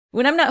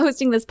When I'm not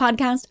hosting this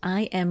podcast,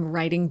 I am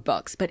writing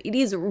books, but it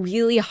is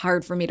really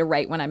hard for me to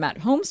write when I'm at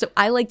home, so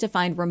I like to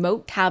find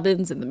remote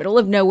cabins in the middle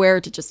of nowhere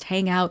to just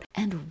hang out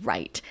and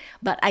write.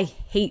 But I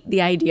hate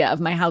the idea of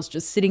my house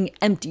just sitting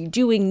empty,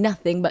 doing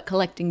nothing but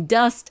collecting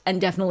dust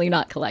and definitely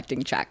not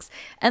collecting checks.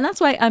 And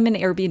that's why I'm an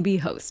Airbnb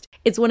host.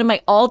 It's one of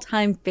my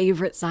all-time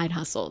favorite side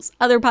hustles.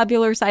 Other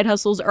popular side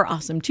hustles are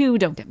awesome too,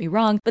 don't get me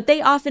wrong, but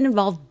they often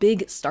involve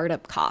big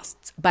startup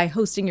costs. By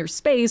hosting your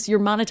space, you're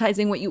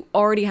monetizing what you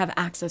already have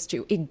access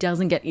to. It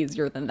doesn't get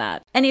easier than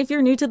that. And if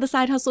you're new to the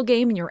side hustle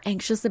game and you're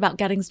anxious about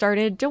getting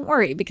started, don't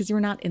worry, because you're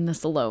not in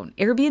this alone.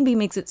 Airbnb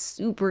makes it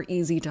super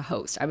easy to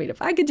host. I mean,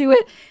 if I could do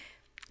it,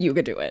 you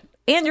could do it.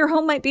 And your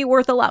home might be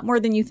worth a lot more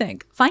than you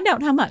think. Find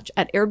out how much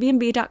at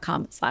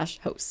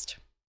airbnb.com/host.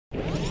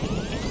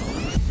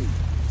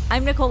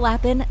 I'm Nicole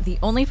Lappin, the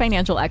only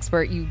financial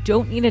expert you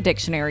don't need a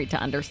dictionary to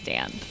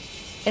understand.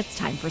 It's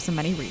time for some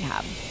money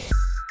rehab.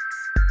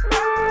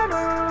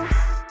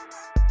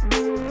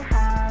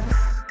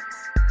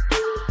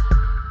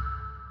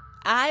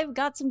 I've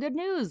got some good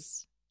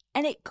news,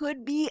 and it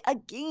could be a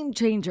game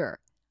changer,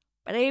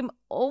 but I'm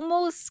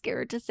almost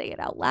scared to say it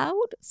out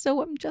loud,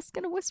 so I'm just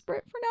going to whisper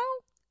it for now.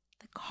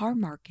 The car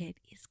market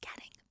is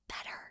getting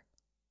better.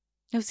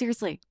 No,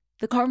 seriously,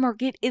 the car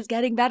market is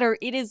getting better.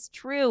 It is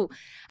true.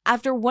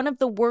 After one of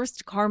the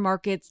worst car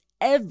markets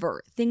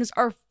ever, things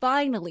are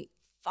finally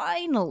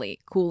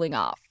cooling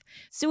off.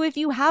 So if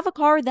you have a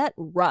car that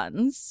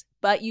runs,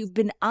 but you've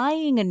been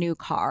eyeing a new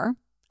car,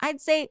 I'd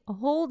say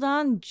hold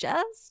on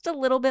just a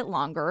little bit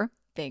longer.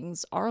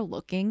 Things are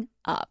looking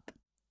up.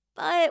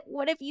 But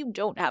what if you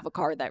don't have a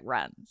car that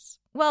runs?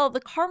 Well,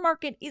 the car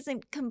market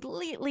isn't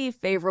completely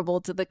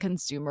favorable to the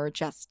consumer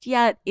just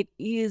yet. It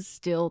is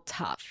still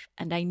tough,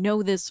 and I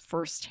know this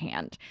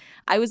firsthand.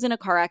 I was in a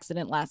car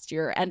accident last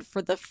year, and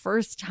for the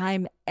first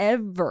time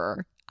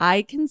ever,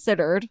 I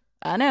considered,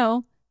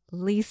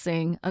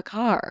 leasing a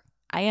car.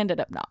 I ended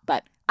up not,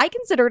 but I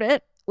considered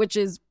it, which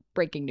is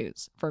breaking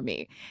news for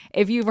me.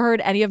 If you've heard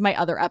any of my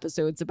other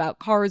episodes about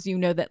cars, you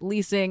know that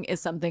leasing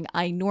is something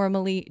I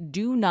normally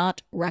do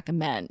not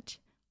recommend.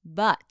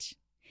 But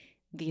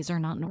these are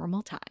not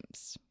normal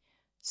times.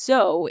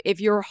 So if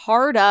you're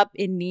hard up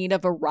in need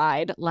of a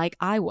ride like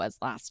I was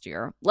last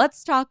year,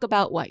 let's talk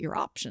about what your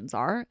options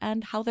are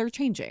and how they're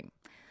changing.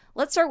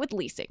 Let's start with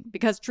leasing,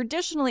 because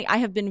traditionally I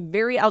have been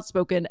very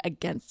outspoken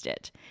against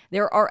it.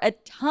 There are a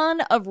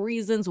ton of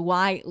reasons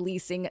why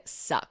leasing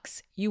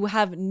sucks. You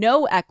have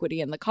no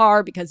equity in the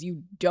car because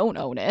you don't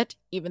own it,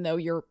 even though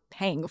you're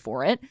paying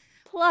for it.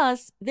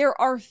 Plus, there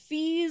are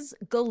fees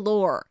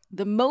galore,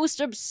 the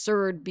most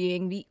absurd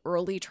being the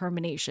early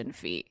termination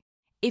fee.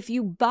 If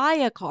you buy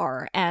a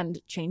car and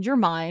change your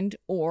mind,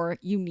 or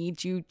you need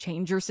to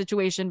change your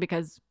situation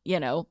because,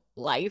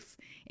 life,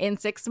 in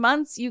 6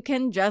 months, you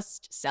can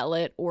just sell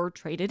it or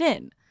trade it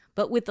in.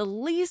 But with a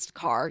leased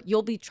car,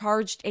 you'll be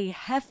charged a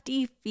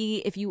hefty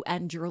fee if you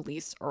end your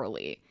lease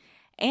early.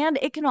 And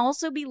it can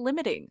also be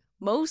limiting.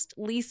 Most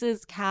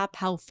leases cap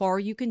how far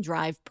you can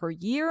drive per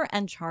year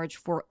and charge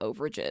for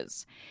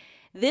overages.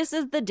 This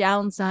is the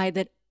downside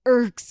that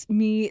irks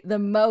me the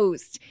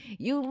most.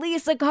 You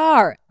lease a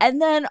car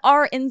and then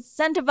are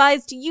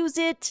incentivized to use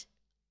it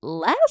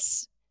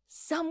less?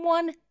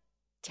 Someone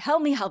tell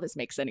me how this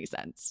makes any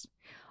sense.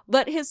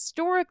 But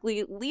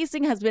historically,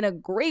 leasing has been a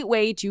great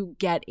way to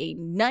get a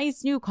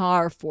nice new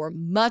car for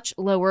much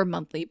lower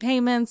monthly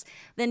payments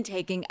than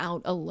taking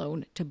out a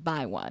loan to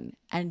buy one.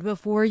 And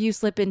before you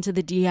slip into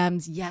the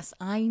DMs, yes,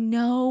 I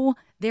know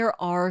there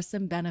are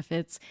some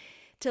benefits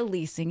to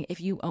leasing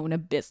if you own a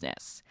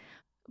business.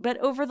 But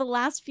over the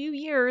last few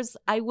years,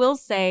 I will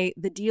say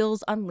the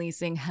deals on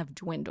leasing have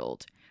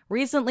dwindled.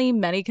 Recently,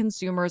 many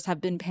consumers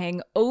have been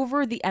paying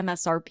over the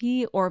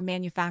MSRP or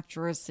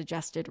manufacturer's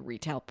suggested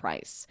retail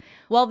price.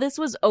 While this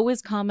was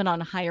always common on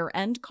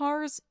higher-end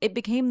cars, it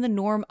became the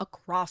norm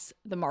across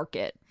the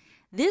market.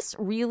 This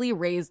really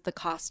raised the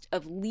cost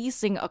of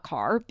leasing a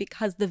car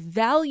because the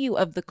value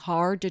of the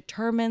car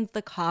determines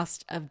the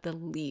cost of the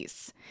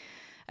lease.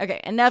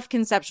 Okay, enough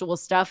conceptual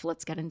stuff.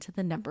 Let's get into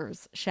the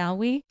numbers, shall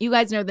we? You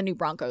guys know the new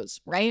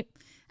Broncos, right?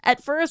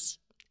 At first,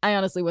 I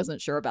honestly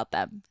wasn't sure about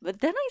them. But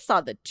then I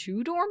saw the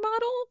two-door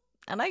model,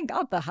 and I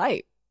got the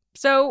hype.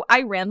 So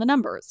I ran the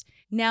numbers.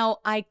 Now,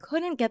 I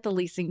couldn't get the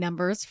leasing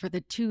numbers for the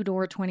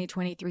two-door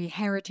 2023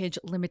 Heritage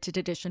Limited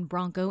Edition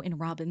Bronco in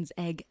Robin's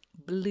Egg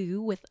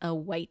Blue with a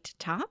white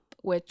top,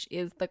 which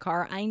is the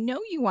car I know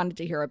you wanted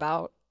to hear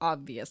about,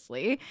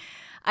 obviously.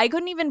 I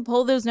couldn't even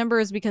pull those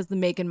numbers because the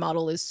make and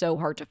model is so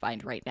hard to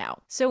find right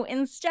now. So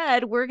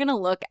instead, we're going to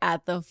look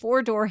at the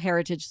four-door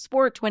Heritage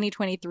Sport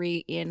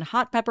 2023 in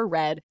hot pepper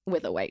red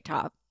with a white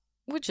top,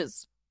 which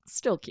is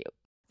still cute.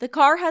 The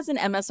car has an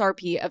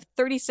MSRP of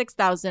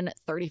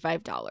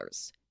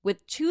 $36,035.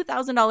 With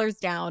 $2,000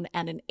 down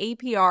and an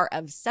APR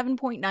of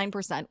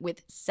 7.9%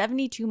 with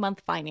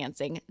 72-month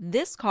financing,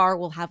 this car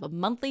will have a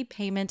monthly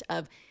payment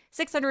of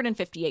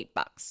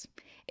 $658.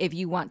 If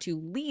you want to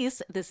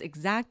lease this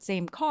exact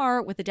same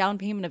car with a down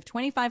payment of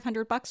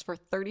 $2,500 for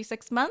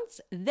 36 months,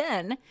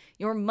 then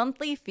your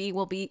monthly fee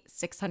will be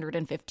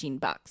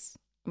 $615.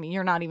 I mean,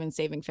 you're not even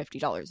saving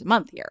 $50 a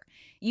month here.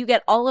 You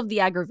get all of the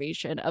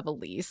aggravation of a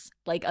lease,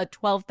 like a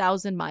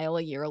 12,000 mile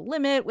a year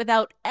limit,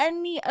 without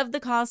any of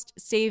the cost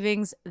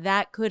savings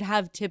that could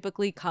have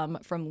typically come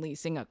from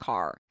leasing a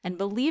car. And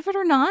believe it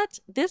or not,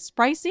 this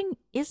pricing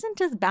isn't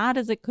as bad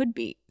as it could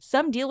be.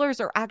 Some dealers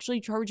are actually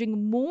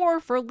charging more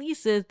for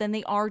leases than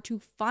they are to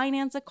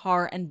finance a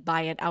car and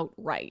buy it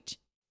outright.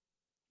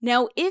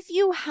 Now, if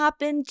you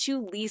happen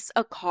to lease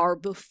a car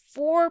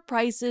before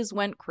prices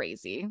went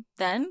crazy,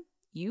 then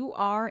you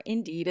are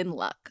indeed in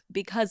luck,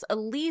 because a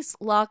lease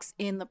locks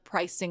in the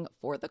pricing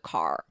for the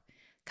car.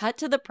 Cut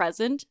to the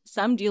present,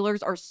 some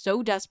dealers are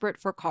so desperate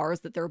for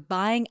cars that they're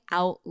buying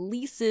out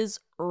leases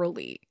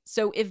early.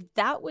 So if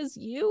that was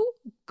you,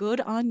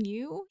 good on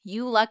you.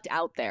 You lucked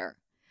out there.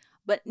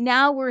 But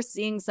now we're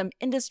seeing some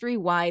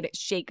industry-wide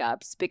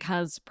shakeups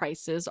because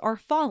prices are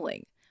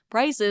falling.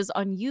 Prices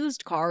on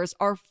used cars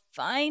are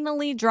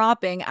finally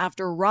dropping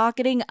after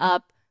rocketing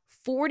up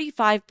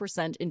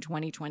 45% in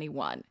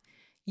 2021.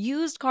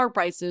 Used car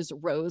prices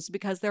rose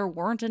because there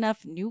weren't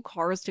enough new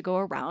cars to go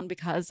around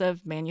because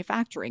of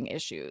manufacturing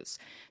issues.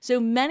 So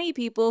many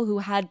people who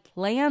had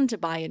planned to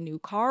buy a new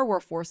car were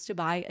forced to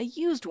buy a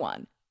used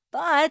one.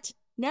 But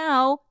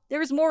now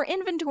there's more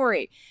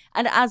inventory,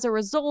 and as a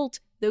result,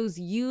 those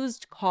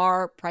used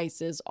car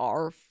prices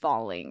are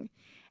falling.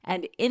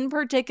 And in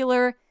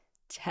particular,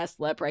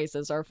 Tesla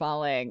prices are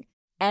falling.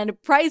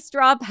 And price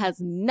drop has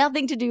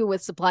nothing to do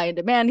with supply and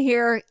demand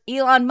here.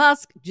 Elon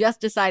Musk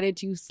just decided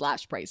to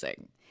slash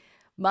pricing.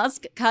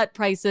 Musk cut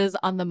prices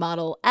on the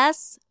Model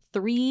S,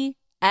 3,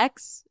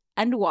 X,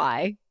 and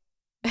Y.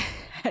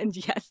 And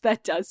yes,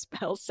 that does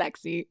spell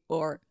sexy,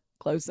 or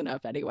close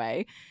enough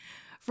anyway.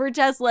 For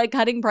Tesla,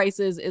 cutting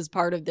prices is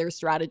part of their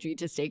strategy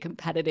to stay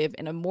competitive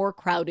in a more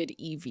crowded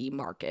EV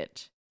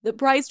market. The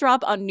price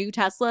drop on new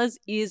Teslas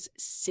is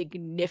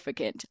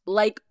significant.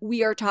 Like,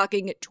 we are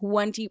talking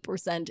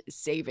 20%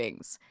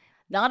 savings.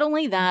 Not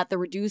only that, the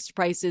reduced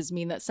prices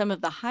mean that some of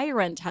the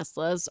higher-end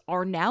Teslas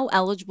are now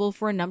eligible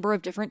for a number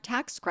of different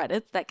tax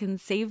credits that can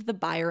save the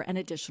buyer an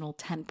additional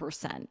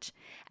 10%.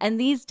 And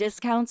these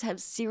discounts have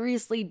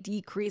seriously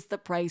decreased the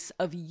price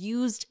of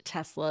used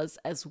Teslas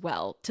as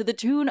well, to the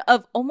tune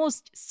of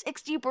almost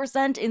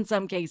 60% in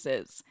some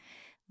cases.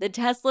 The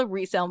Tesla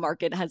resale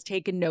market has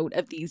taken note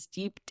of these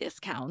deep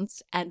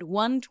discounts, and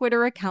one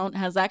Twitter account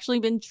has actually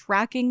been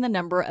tracking the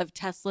number of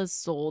Teslas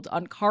sold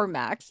on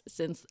CarMax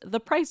since the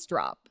price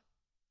drop.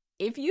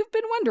 If you've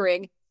been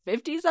wondering,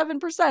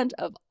 57%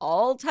 of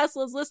all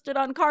Teslas listed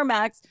on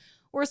CarMax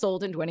were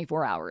sold in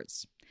 24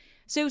 hours.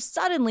 So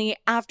suddenly,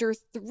 after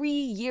 3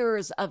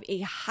 years of a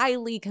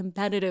highly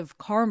competitive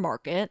car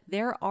market,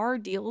 there are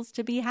deals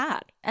to be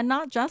had, and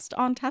not just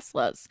on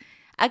Teslas.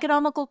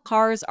 Economical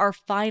cars are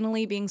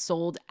finally being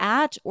sold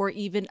at or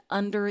even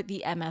under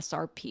the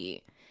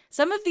MSRP.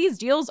 Some of these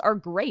deals are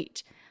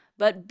great,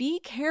 but be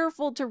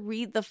careful to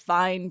read the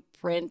fine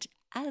print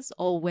as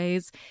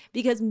always,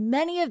 because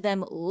many of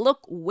them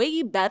look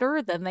way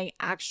better than they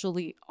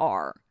actually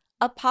are.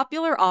 A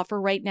popular offer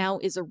right now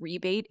is a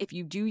rebate if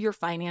you do your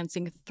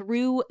financing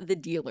through the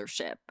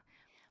dealership.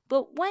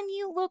 But when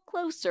you look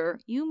closer,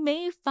 you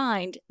may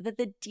find that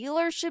the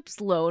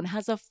dealership's loan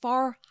has a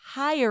far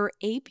higher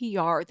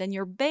APR than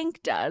your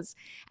bank does,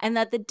 and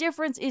that the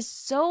difference is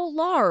so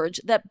large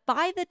that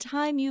by the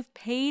time you've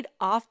paid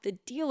off the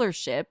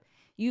dealership,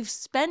 you've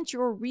spent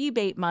your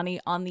rebate money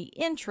on the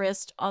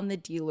interest on the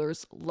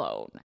dealer's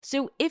loan.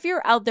 So if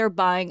you're out there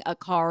buying a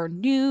car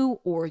new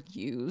or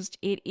used,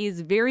 it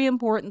is very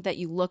important that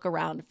you look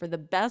around for the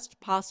best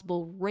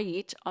possible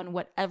rate on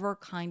whatever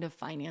kind of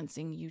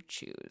financing you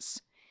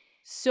choose.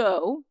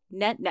 So,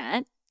 net,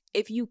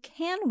 if you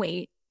can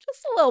wait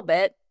just a little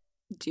bit,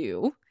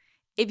 do.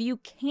 If you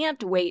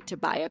can't wait to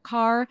buy a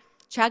car,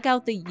 check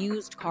out the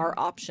used car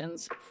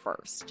options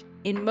first.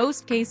 In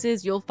most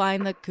cases, you'll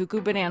find the cuckoo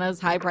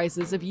bananas high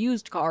prices of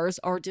used cars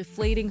are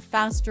deflating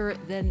faster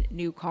than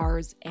new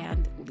cars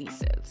and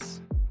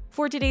leases.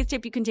 For today's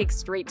tip you can take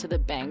straight to the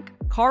bank,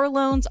 car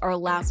loans are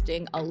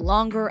lasting a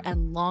longer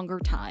and longer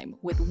time,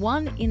 with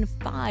 1 in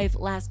 5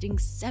 lasting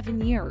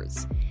 7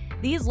 years.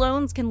 These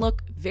loans can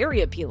look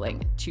very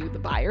appealing to the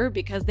buyer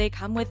because they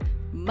come with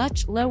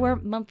much lower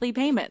monthly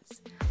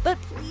payments.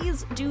 But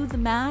please do the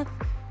math.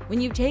 When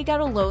you take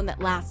out a loan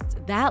that lasts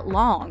that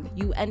long,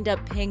 you end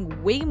up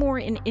paying way more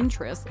in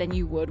interest than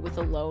you would with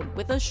a loan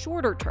with a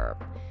shorter term.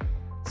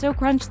 So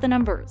crunch the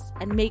numbers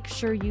and make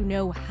sure you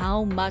know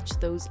how much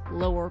those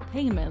lower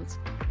payments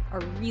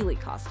are really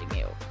costing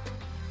you.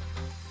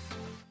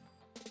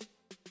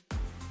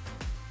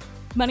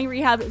 Money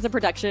Rehab is a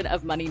production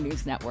of Money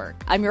News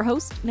Network. I'm your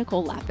host,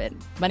 Nicole Lappin.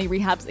 Money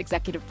Rehab's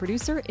executive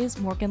producer is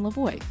Morgan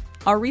Lavoie.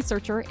 Our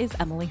researcher is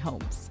Emily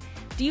Holmes.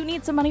 Do you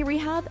need some money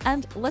rehab?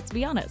 And let's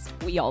be honest,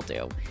 we all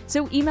do.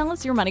 So email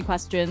us your money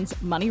questions,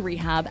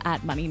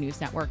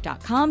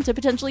 moneyrehab@moneynewsnetwork.com, to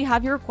potentially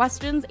have your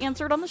questions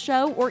answered on the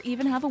show or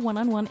even have a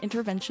one-on-one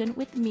intervention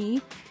with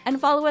me. And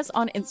follow us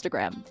on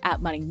Instagram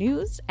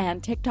 @moneynews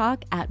and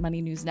TikTok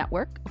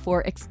 @moneynewsnetwork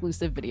for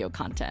exclusive video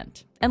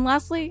content. And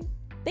lastly,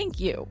 thank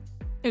you.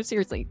 No,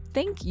 seriously,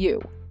 thank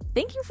you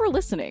Thank you for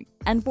listening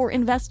and for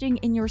investing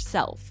in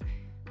yourself,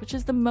 which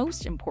is the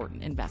most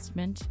important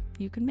investment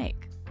you can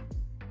make.